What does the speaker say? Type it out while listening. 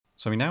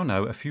So we now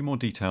know a few more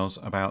details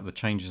about the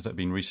changes that have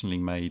been recently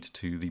made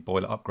to the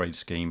boiler upgrade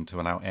scheme to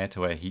allow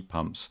air-to-air heat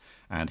pumps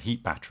and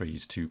heat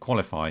batteries to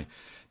qualify.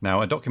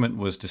 Now, a document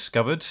was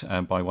discovered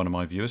by one of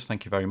my viewers.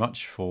 Thank you very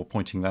much for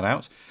pointing that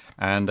out.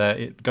 And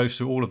it goes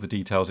through all of the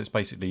details. It's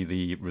basically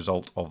the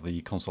result of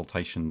the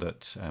consultation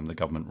that the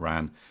government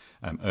ran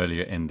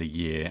earlier in the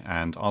year.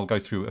 And I'll go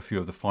through a few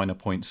of the finer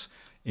points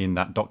in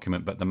that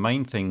document. But the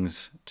main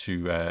things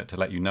to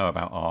let you know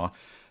about are,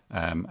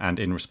 and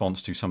in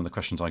response to some of the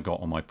questions I got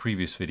on my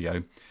previous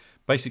video,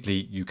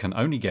 basically you can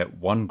only get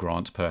one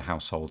grant per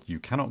household. You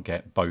cannot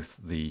get both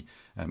the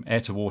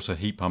air-to-water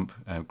heat pump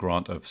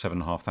grant of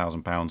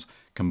 £7,500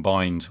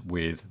 combined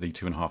with the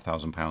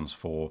 £2,500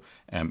 for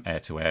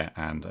air-to-air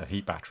and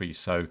heat batteries.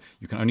 So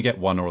you can only get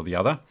one or the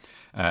other.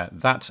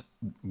 That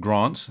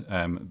grant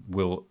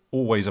will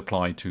always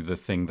apply to the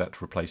thing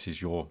that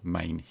replaces your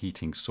main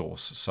heating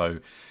source. So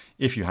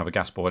if you have a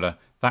gas boiler,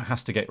 that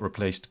has to get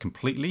replaced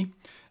completely.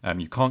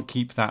 You can't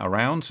keep that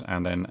around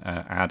and then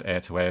add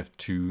air-to-air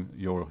to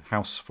your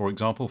house, for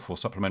example, for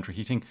supplementary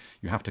heating.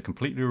 You have to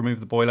completely remove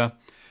the boiler,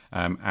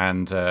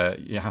 and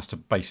it has to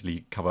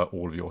basically cover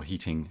all of your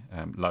heating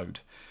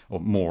load, or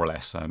more or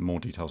less. More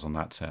details on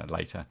that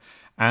later.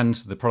 And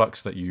the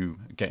products that you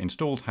get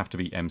installed have to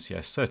be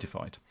MCS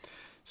certified.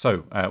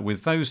 So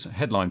with those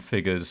headline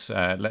figures,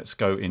 let's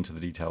go into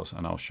the details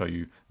and I'll show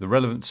you the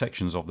relevant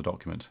sections of the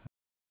document.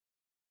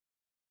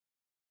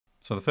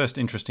 So the first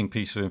interesting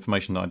piece of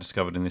information that I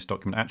discovered in this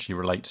document actually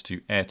relates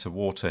to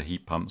air-to-water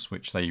heat pumps,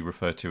 which they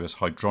refer to as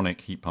hydronic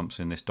heat pumps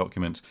in this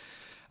document.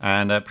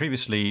 And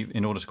previously,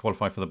 in order to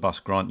qualify for the BUS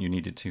grant, you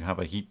needed to have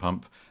a heat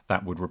pump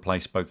that would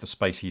replace both the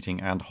space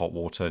heating and hot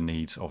water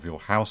needs of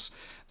your house.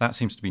 That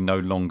seems to be no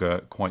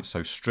longer quite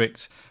so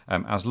strict.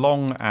 As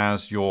long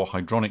as your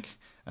hydronic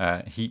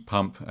heat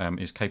pump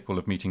is capable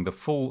of meeting the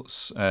full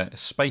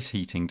space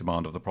heating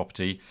demand of the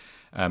property,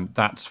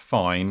 that's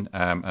fine,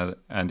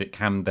 and it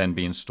can then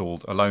be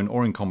installed alone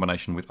or in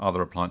combination with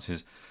other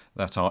appliances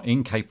that are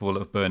incapable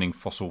of burning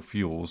fossil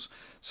fuels.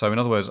 So in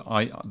other words,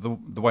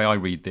 the way I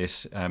read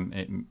this,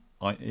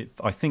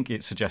 I think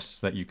it suggests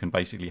that you can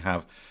basically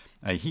have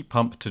a heat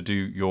pump to do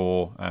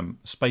your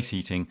space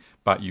heating,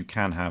 but you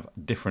can have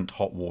different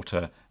hot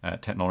water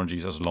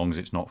technologies as long as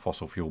it's not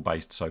fossil fuel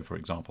based. So, for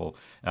example,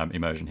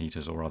 immersion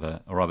heaters or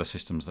other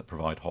systems that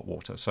provide hot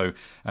water. So,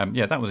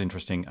 yeah, that was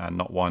interesting and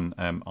not one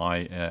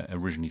I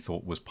originally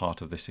thought was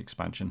part of this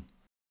expansion.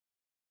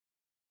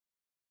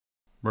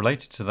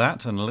 Related to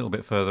that, and a little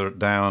bit further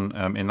down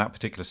in that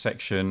particular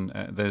section,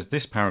 there's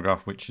this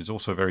paragraph which is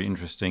also very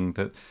interesting,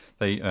 that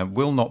they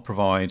will not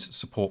provide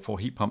support for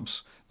heat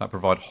pumps that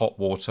provide hot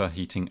water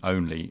heating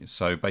only.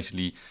 So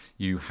basically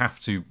you have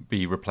to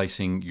be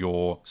replacing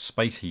your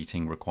space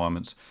heating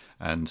requirements,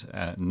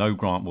 and no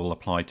grant will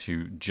apply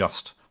to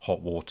just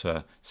hot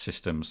water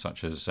systems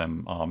such as our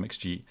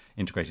Mixergy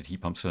integrated heat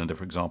pump cylinder,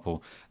 for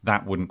example.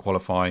 That wouldn't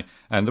qualify.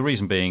 And the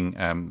reason being,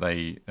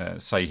 they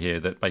say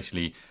here that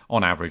basically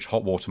on average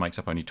hot water makes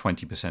up only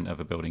 20% of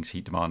a building's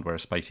heat demand,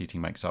 whereas space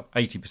heating makes up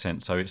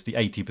 80%. So it's the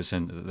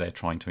 80% that they're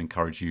trying to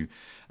encourage you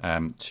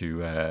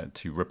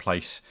to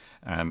replace.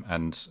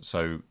 And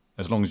so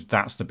as long as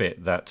that's the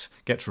bit that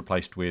gets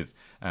replaced with,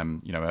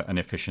 an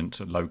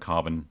efficient,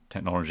 low-carbon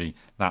technology,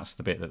 that's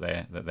the bit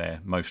that they're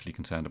mostly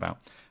concerned about,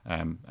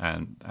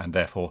 and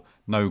therefore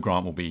no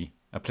grant will be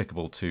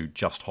applicable to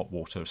just hot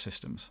water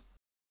systems.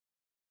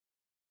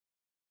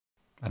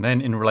 And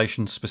then in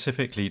relation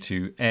specifically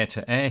to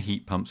air-to-air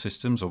heat pump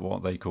systems, or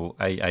what they call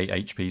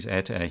AAHPs,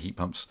 air-to-air heat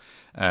pumps,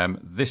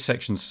 this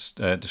section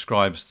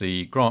describes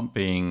the grant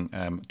being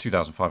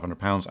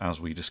 £2,500, as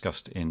we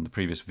discussed in the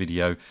previous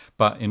video.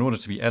 But in order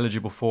to be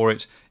eligible for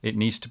it, it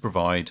needs to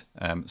provide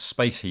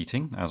space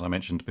heating, as I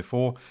mentioned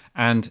before,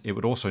 and it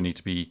would also need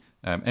to be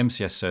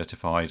MCS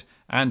certified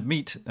and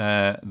meet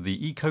the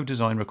eco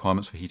design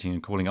requirements for heating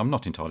and cooling. I'm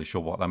not entirely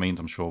sure what that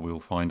means. I'm sure we'll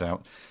find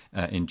out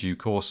in due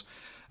course.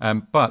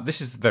 But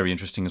this is very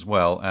interesting as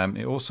well.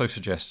 It also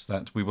suggests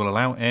that we will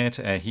allow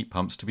air-to-air heat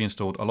pumps to be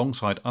installed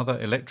alongside other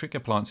electric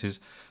appliances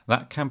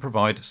that can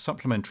provide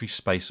supplementary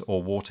space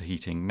or water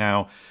heating.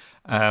 Now,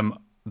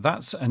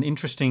 that's an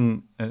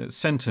interesting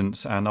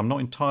sentence, and I'm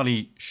not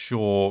entirely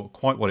sure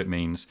quite what it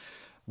means.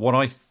 What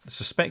I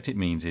suspect it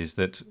means is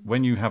that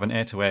when you have an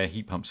air-to-air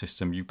heat pump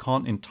system, you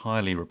can't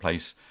entirely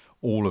replace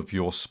all of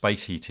your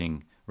space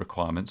heating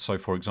requirements. So,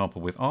 for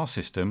example, with our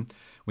system,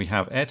 we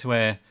have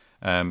air-to-air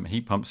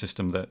heat pump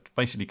system that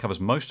basically covers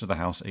most of the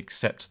house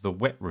except the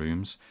wet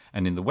rooms,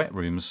 and in the wet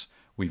rooms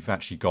we've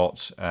actually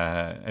got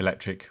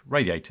electric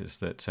radiators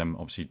that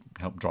obviously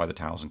help dry the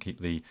towels and keep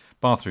the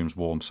bathrooms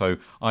warm. So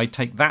I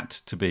take that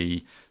to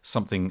be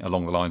something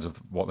along the lines of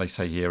what they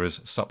say here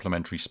as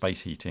supplementary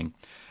space heating.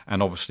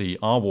 And obviously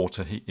our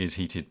water is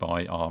heated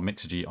by our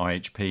Mixergy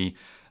IHP,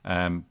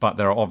 but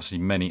there are obviously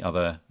many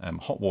other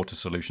hot water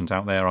solutions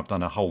out there. I've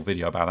done a whole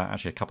video about that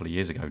actually a couple of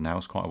years ago now.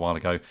 It's quite a while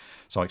ago,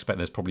 so I expect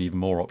there's probably even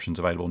more options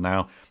available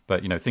now.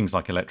 But things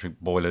like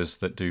electric boilers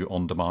that do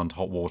on-demand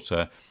hot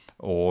water,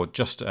 or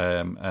just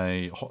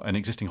an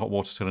existing hot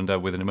water cylinder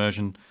with an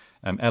immersion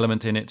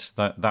element in it,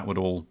 that would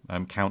all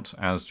count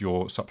as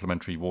your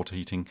supplementary water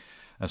heating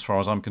as far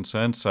as I'm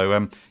concerned.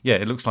 So yeah,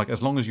 it looks like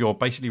as long as you're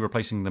basically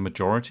replacing the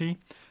majority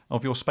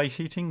of your space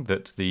heating,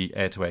 that the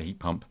air-to-air heat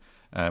pump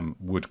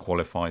would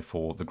qualify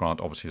for the grant,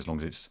 obviously as long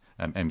as it's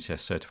MCS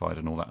certified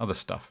and all that other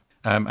stuff.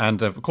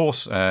 And of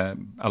course,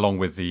 along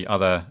with the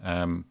other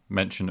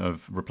mention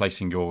of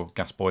replacing your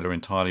gas boiler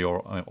entirely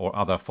or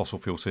other fossil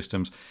fuel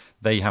systems,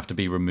 they have to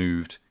be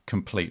removed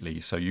completely.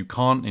 So you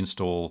can't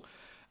install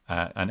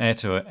an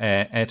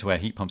air-to-air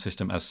heat pump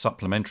system as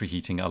supplementary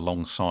heating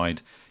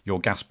alongside your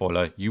gas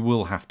boiler. You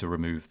will have to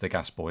remove the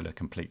gas boiler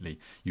completely.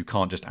 You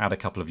can't just add a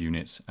couple of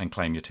units and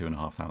claim your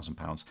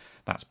 £2,500.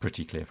 That's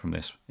pretty clear from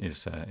this,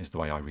 is the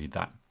way I read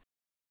that.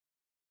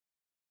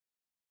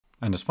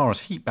 And as far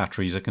as heat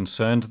batteries are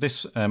concerned,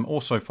 this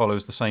also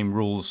follows the same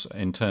rules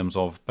in terms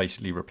of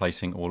basically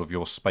replacing all of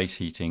your space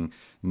heating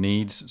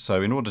needs.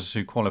 So in order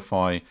to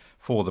qualify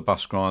for the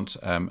BUS grant,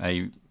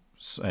 a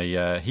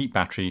heat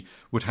battery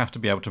would have to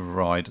be able to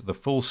provide the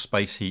full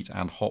space heat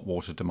and hot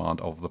water demand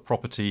of the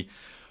property.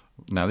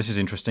 Now this is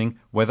interesting,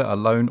 whether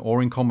alone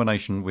or in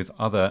combination with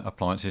other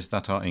appliances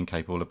that are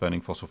incapable of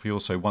burning fossil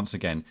fuels. So once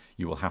again,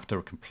 you will have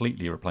to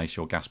completely replace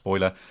your gas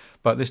boiler.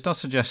 But this does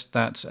suggest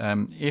that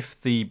if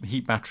the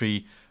heat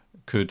battery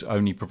could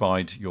only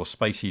provide your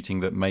space heating,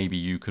 that maybe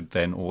you could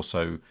then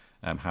also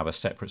have a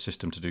separate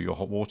system to do your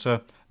hot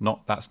water.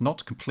 That's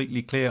not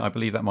completely clear. I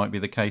believe that might be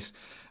the case.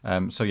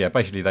 So yeah,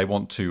 basically they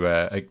want to,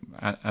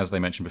 as they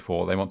mentioned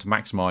before, they want to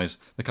maximize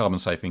the carbon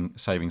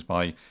savings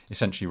by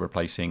essentially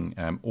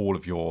replacing all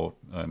of your,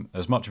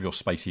 as much of your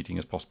space heating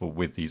as possible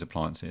with these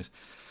appliances.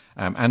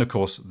 And of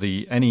course,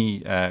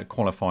 any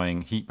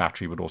qualifying heat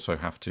battery would also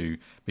have to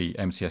be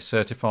MCS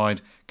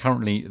certified.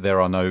 Currently, there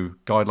are no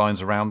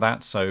guidelines around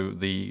that. So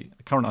the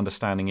current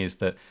understanding is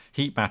that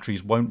heat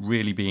batteries won't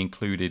really be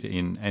included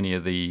in any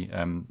of the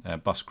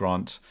BUS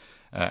grant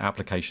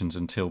applications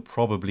until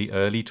probably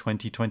early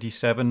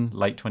 2027,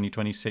 late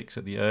 2026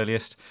 at the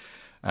earliest.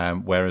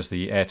 Whereas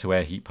the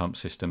air-to-air heat pump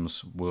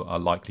systems are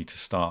likely to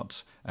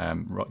start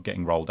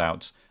getting rolled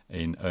out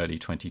in early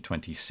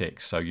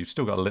 2026. So you've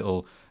still got a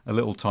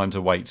little time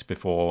to wait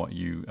before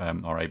you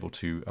are able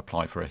to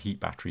apply for a heat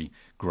battery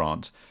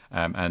grant.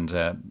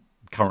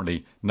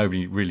 Currently,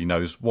 nobody really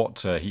knows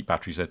what heat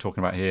batteries they're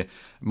talking about here.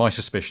 My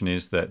suspicion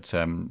is that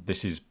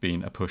this has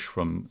been a push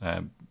from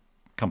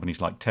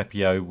companies like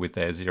Tepio with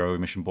their zero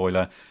emission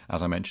boiler,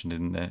 as I mentioned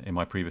in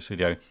my previous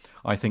video.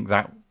 I think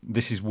that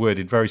this is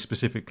worded very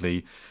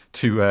specifically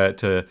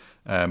to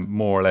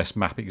more or less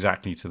map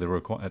exactly to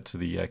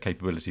the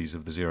capabilities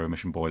of the zero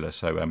emission boiler.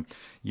 So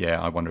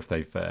yeah, I wonder if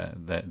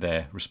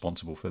they're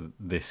responsible for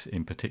this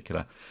in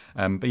particular.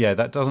 But yeah,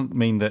 that doesn't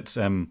mean that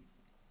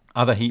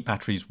other heat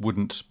batteries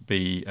wouldn't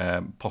be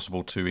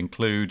possible to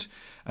include,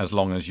 as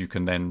long as you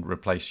can then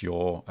replace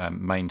your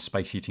main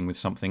space heating with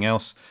something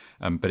else.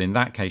 But in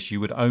that case,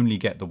 you would only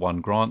get the one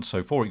grant.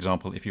 So for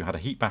example, if you had a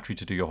heat battery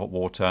to do your hot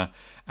water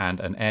and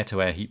an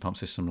air-to-air heat pump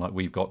system like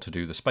we've got to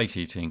do the space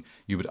heating,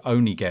 you would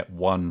only get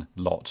one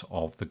lot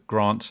of the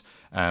grant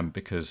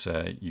because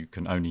you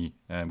can only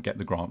get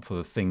the grant for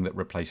the thing that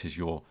replaces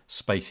your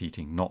space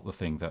heating, not the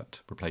thing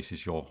that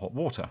replaces your hot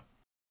water.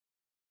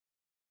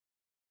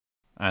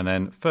 And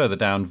then further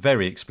down,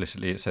 very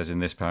explicitly, it says in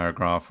this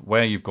paragraph,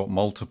 where you've got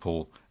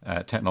multiple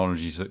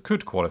technologies that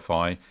could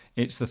qualify,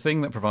 it's the thing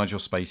that provides your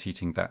space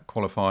heating that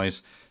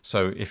qualifies.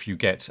 So if you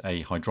get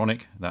a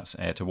hydronic, that's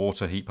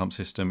air-to-water heat pump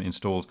system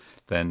installed,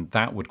 then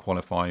that would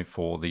qualify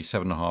for the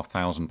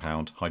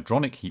 £7,500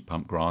 hydronic heat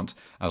pump grant,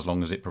 as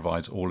long as it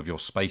provides all of your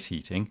space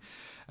heating.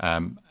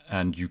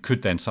 And you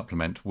could then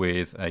supplement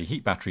with a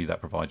heat battery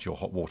that provides your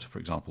hot water, for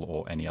example,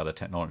 or any other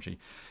technology.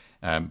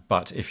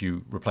 But if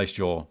you replaced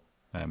your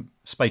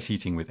space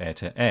heating with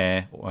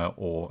air-to-air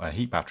or a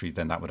heat battery,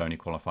 then that would only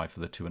qualify for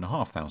the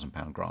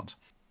 £2,500 grant.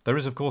 There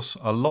is, of course,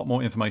 a lot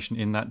more information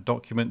in that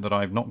document that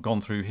I've not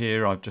gone through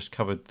here. I've just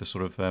covered the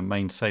sort of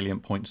main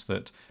salient points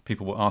that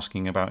people were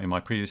asking about in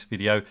my previous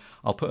video.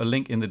 I'll put a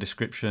link in the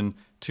description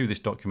to this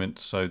document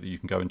so that you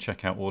can go and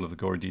check out all of the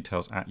gory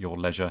details at your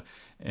leisure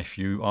if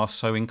you are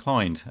so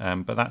inclined.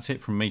 But that's it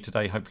from me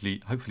today.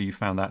 Hopefully you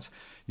found that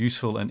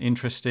useful and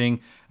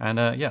interesting.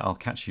 And yeah, I'll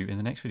catch you in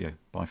the next video.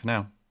 Bye for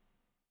now.